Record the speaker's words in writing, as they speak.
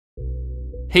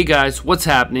Hey guys, what's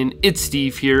happening? It's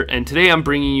Steve here, and today I'm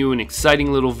bringing you an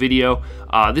exciting little video.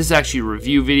 This is actually a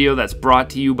review video that's brought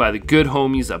to you by the good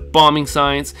homies at Bombing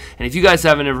Science. And if you guys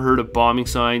haven't ever heard of Bombing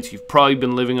Science, you've probably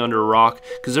been living under a rock,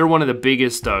 because they're one of the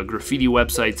biggest graffiti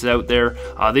websites out there.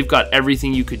 They've got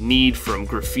everything you could need, from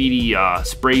graffiti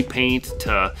spray paint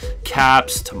to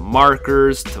caps to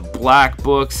markers to black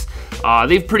books.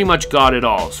 They've pretty much got it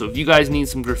all. So if you guys need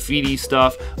some graffiti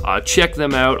stuff, check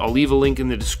them out. I'll leave a link in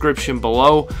the description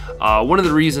below. One of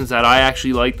the reasons that I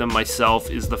actually like them myself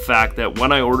is the fact that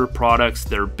when I order products,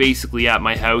 they're basically at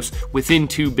my house within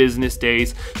 2 business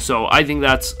days. So I think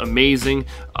that's amazing.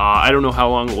 I don't know how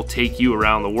long it will take you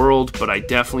around the world, but I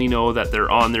definitely know that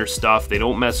they're on their stuff. They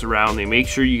don't mess around. They make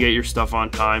sure you get your stuff on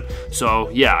time. So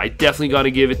yeah, I definitely got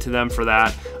to give it to them for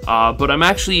that. But I'm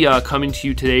actually coming to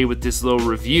you today with this little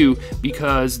review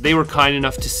because they were kind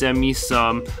enough to send me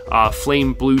some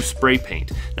flame blue spray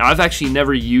paint. Now, I've actually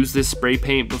never used this spray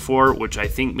paint before, which I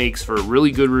think makes for a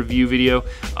really good review video,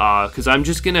 because I'm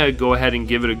just gonna go ahead and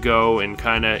give it a go and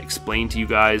kind of explain to you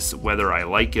guys whether I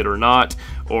like it or not,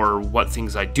 or what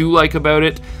things I do like about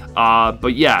it.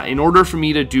 But yeah, in order for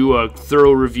me to do a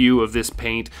thorough review of this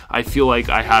paint, I feel like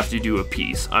I have to do a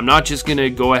piece. I'm not just gonna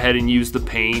go ahead and use the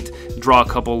paint, draw a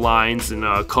couple lines, and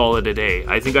call it a day.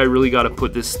 I think I really got to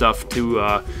put this stuff to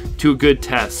a good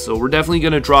test. So we're definitely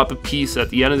gonna drop a piece at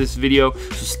the end of this video,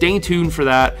 so stay tuned for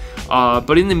that.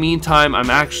 But in the meantime, I'm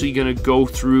actually gonna go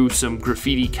through some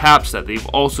graffiti caps that they've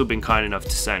also been kind enough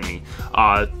to send me.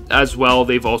 As well,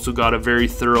 they've also got a very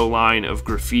thorough line of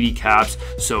graffiti caps,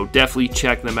 so definitely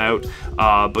check them out.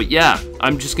 But yeah,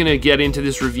 I'm just gonna get into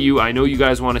this review. I know you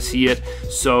guys want to see it,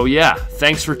 so yeah,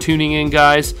 thanks for tuning in,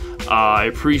 guys. I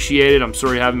appreciate it. I'm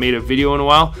sorry I haven't made a video in a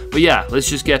while, but yeah, let's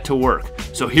just get to work.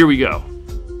 So here we go.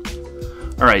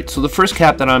 Alright, so the first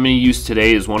cap that I'm going to use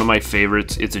today is one of my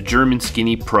favorites. It's a German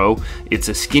Skinny Pro. It's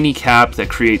a skinny cap that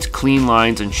creates clean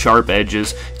lines and sharp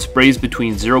edges. It sprays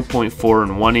between 0.4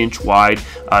 and 1 inch wide.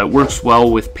 It works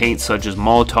well with paints such as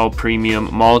Molotow Premium,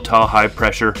 Molotow High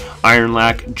Pressure, Iron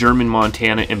Lac, German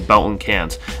Montana, and Belton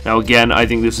cans. Now again, I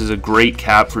think this is a great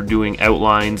cap for doing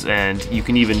outlines, and you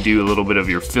can even do a little bit of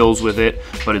your fills with it,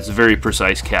 but it's a very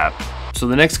precise cap. So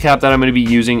the next cap that I'm going to be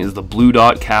using is the Blue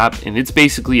Dot cap, and it's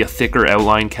basically a thicker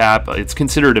outline cap. It's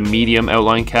considered a medium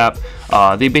outline cap.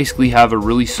 They basically have a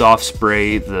really soft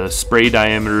spray. The spray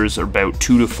diameters are about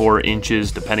 2 to 4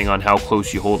 inches depending on how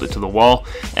close you hold it to the wall.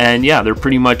 And yeah, they're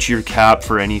pretty much your cap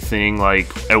for anything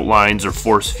like outlines or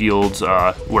force fields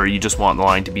where you just want the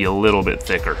line to be a little bit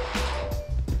thicker.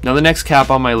 Now the next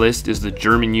cap on my list is the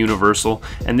German Universal,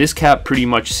 and this cap pretty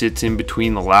much sits in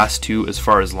between the last two as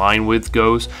far as line width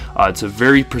goes. It's a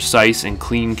very precise and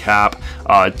clean cap.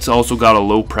 It's also got a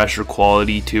low pressure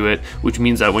quality to it, which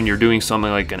means that when you're doing something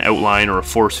like an outline or a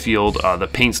force field, the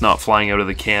paint's not flying out of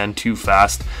the can too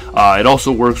fast. It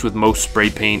also works with most spray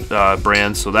paint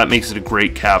brands, so that makes it a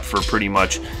great cap for pretty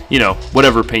much, you know,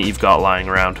 whatever paint you've got lying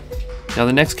around. Now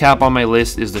the next cap on my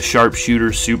list is the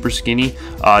Sharpshooter Super Skinny.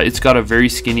 It's got a very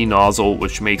skinny nozzle,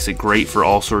 which makes it great for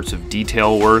all sorts of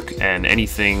detail work and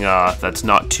anything that's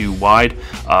not too wide.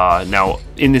 Now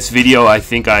in this video, I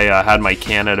think I had my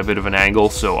can at a bit of an angle,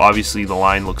 so obviously the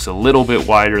line looks a little bit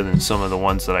wider than some of the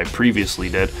ones that I previously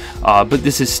did. But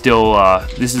this is still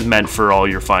this is meant for all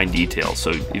your fine details.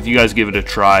 So if you guys give it a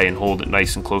try and hold it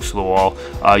nice and close to the wall,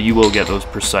 you will get those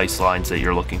precise lines that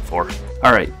you're looking for.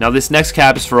 Alright, now this next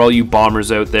cap is for all you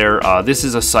bombers out there. This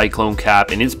is a Cyclone cap,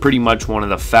 and it's pretty much one of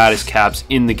the fattest caps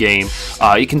in the game.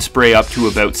 It can spray up to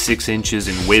about 6 inches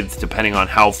in width depending on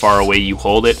how far away you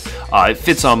hold it. It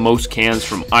fits on most cans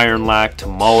from Iron Lac to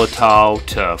Molotow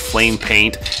to Flame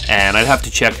Paint, and I'd have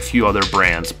to check a few other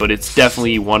brands, but it's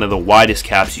definitely one of the widest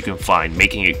caps you can find,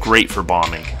 making it great for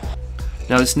bombing.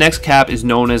 Now this next cap is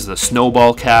known as the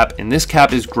Snowball cap, and this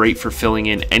cap is great for filling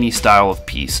in any style of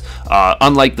piece.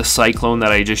 Unlike the Cyclone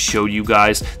that I just showed you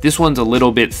guys, this one's a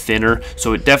little bit thinner,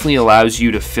 so it definitely allows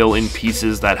you to fill in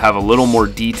pieces that have a little more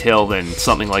detail than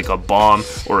something like a bomb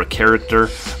or a character.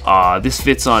 This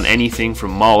fits on anything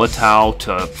from Molotow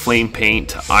to Flame Paint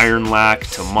to Iron Lac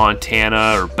to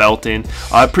Montana or Belton.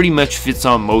 It pretty much fits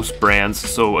on most brands,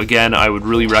 so again, I would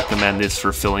really recommend this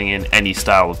for filling in any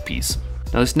style of piece.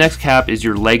 Now this next cap is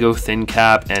your Lego thin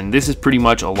cap, and this is pretty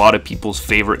much a lot of people's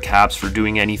favorite caps for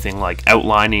doing anything like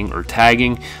outlining or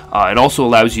tagging. It also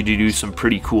allows you to do some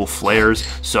pretty cool flares,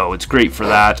 so it's great for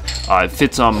that. It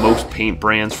fits on most paint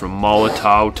brands from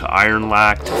Molotow to Iron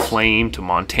Lac to Flame to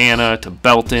Montana to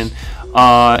Belton.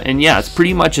 And yeah, it's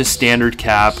pretty much a standard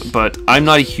cap, but I'm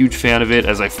not a huge fan of it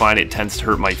as I find it tends to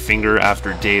hurt my finger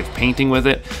after a day of painting with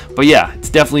it. But yeah, it's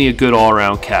definitely a good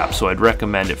all-around cap, so I'd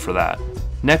recommend it for that.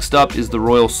 Next up is the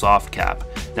Royal Soft Cap.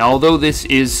 Now, although this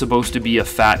is supposed to be a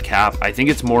fat cap, I think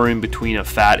it's more in between a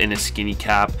fat and a skinny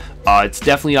cap. It's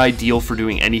definitely ideal for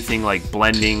doing anything like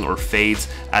blending or fades,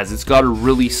 as it's got a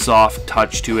really soft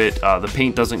touch to it. The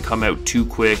paint doesn't come out too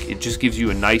quick. It just gives you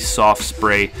a nice soft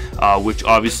spray, which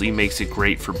obviously makes it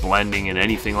great for blending and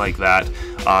anything like that.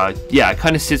 Yeah, it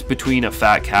kind of sits between a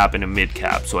fat cap and a mid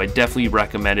cap, so I definitely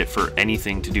recommend it for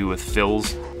anything to do with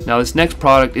fills. Now, this next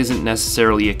product isn't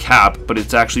necessarily a cap, but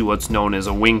it's actually what's known as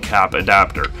a wing cap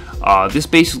adapter. This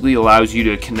basically allows you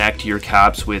to connect your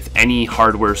caps with any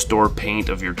hardware store paint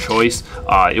of your choice.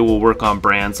 It will work on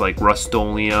brands like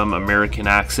Rust-Oleum, American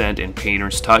Accent, and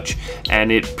Painter's Touch,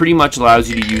 and it pretty much allows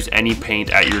you to use any paint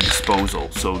at your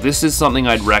disposal. So this is something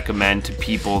I'd recommend to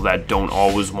people that don't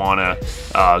always want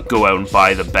to go out and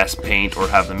buy the best paint or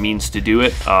have the means to do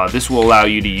it. This will allow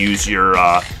you to use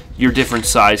your different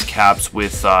size caps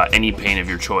with any paint of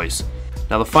your choice.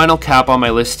 Now, the final cap on my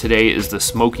list today is the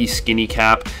Smoky Skinny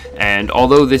Cap, and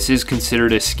although this is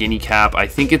considered a skinny cap, I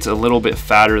think it's a little bit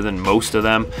fatter than most of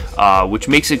them, which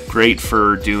makes it great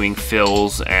for doing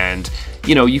fills, and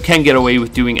you know, you can get away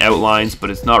with doing outlines, but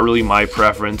it's not really my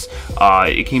preference.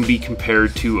 It can be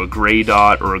compared to a gray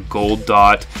dot or a gold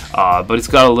dot, but it's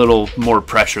got a little more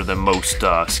pressure than most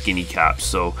skinny caps.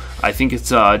 So I think it's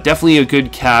definitely a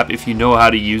good cap if you know how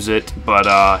to use it, but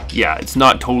yeah, it's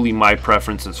not totally my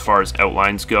preference as far as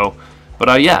outlines go.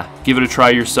 But yeah, give it a try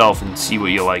yourself and see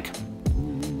what you like.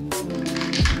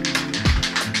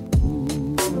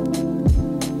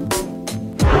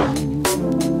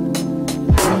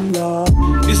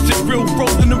 Is it real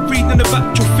rolling and reading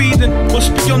about your feeling? What's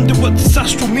beyond it, what's its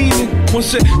astral meaning?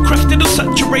 Was it crafted or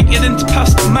saturated into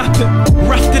past mapping?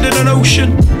 Rafted in an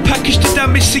ocean, packaged the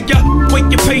damage, see ya. Wait,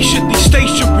 you're patiently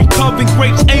stationary, carving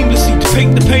grapes aimlessly to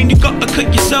paint the pain. You gotta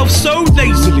cut yourself so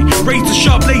lazily. Razor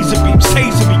sharp laser beams,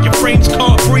 taser me, your brains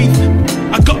can't breathe.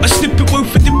 I got a snippet woven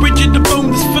for the bridge of the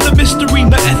bone that's full of mystery.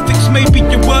 The ethics may be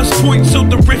your worst point, so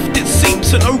the rift it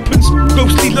seeps and opens.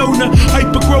 Ghostly loner,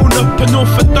 hyper grown up and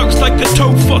orthodox like a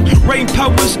topher. Rain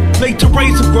powers, later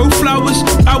raise and grow flowers.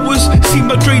 Hours, see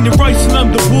my draining rising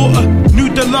underwater.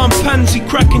 Nude alarm pansy,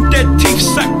 cracking dead teeth,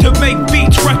 sacked to make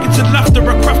beats, rackets and laughter.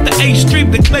 I craft the A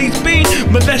stream, the clay's being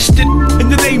molested in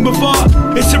the name of art.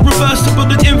 It's irreversible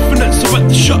and infinite, so at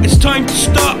the shot it's time to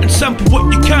start and sample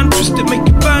what you can. Twist it, make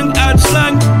it bang, add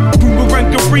slang.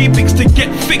 Boomerang a remix to get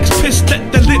fixed, pissed,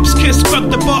 let the lips kiss, grab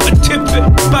the bar and tip it.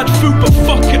 Bad food, but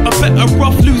fuck it, I better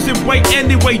off losing weight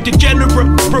anyway. Degenerate,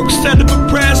 broke celibate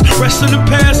prayers, wrestling in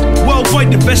pairs, worldwide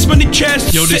investment in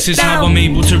chairs. Yo, this is how I'm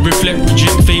able to reflect,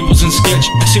 project fables and sketch.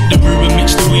 I sip the brew and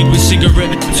mix the weed with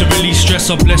cigarette to release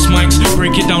stress. I bless mics,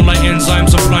 break it down like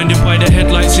enzymes. I'm blinded by the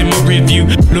headlights in my rear view.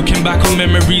 Looking back on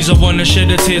memories, I wanna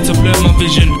shed a tear to blur my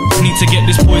vision. Need to get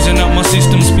this poison out my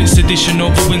system. Spit sedition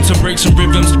over winter breaks and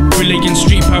rhythms, relating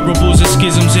street parables and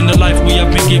schisms in the life we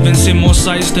have been given. Sin more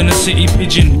sights than a city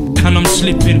pigeon, and I'm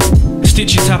slipping.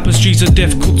 Stitching tapestries of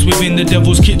death cooked within the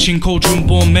devil's kitchen. Cauldron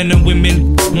born men and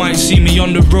women might see me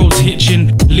on the roads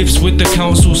hitching. Lifts with the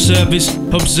council service.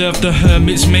 Observe the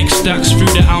hermits make stacks through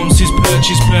the ounces.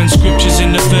 Purchase burn scriptures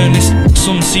in the furnace.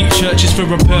 Some seek churches for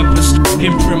a purpose.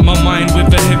 Imprint my mind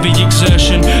with a heavy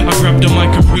exertion. I grab the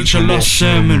mic and preach a lost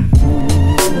sermon.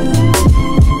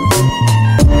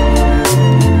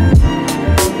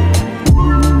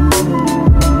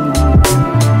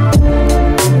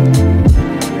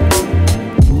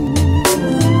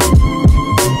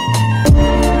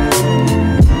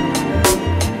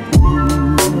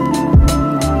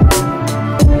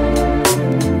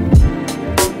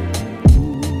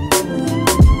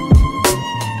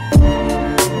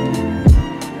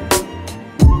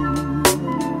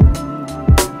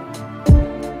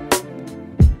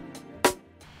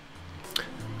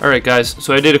 Alright guys,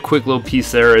 so I did a quick little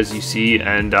piece there as you see,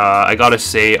 and I gotta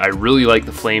say I really like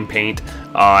the flame paint.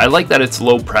 I like that it's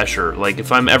low pressure. Like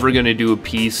if I'm ever going to do a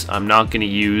piece, I'm not going to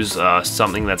use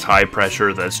something that's high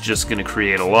pressure that's just going to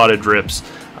create a lot of drips,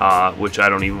 which I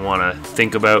don't even want to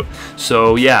think about.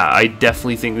 So yeah, I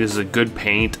definitely think this is a good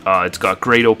paint. It's got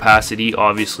great opacity,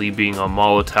 obviously being a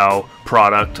Molotov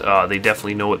product. They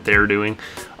definitely know what they're doing.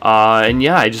 And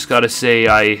yeah, I just gotta say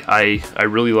I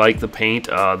really like the paint.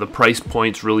 The price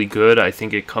point's really good. I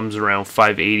think it comes around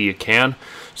 $5.80 a can.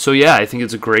 So yeah, I think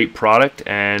it's a great product,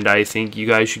 and I think you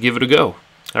guys should give it a go.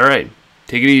 Alright,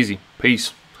 take it easy.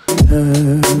 Peace.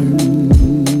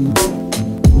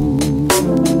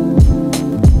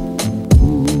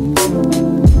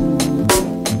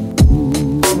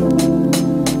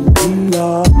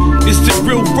 Is it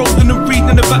real rolling and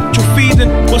reading about your feeling?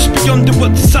 What's beyond it,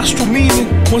 what's its astral meaning?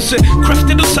 Was it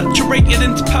crafted or saturated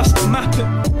into past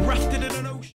mapping?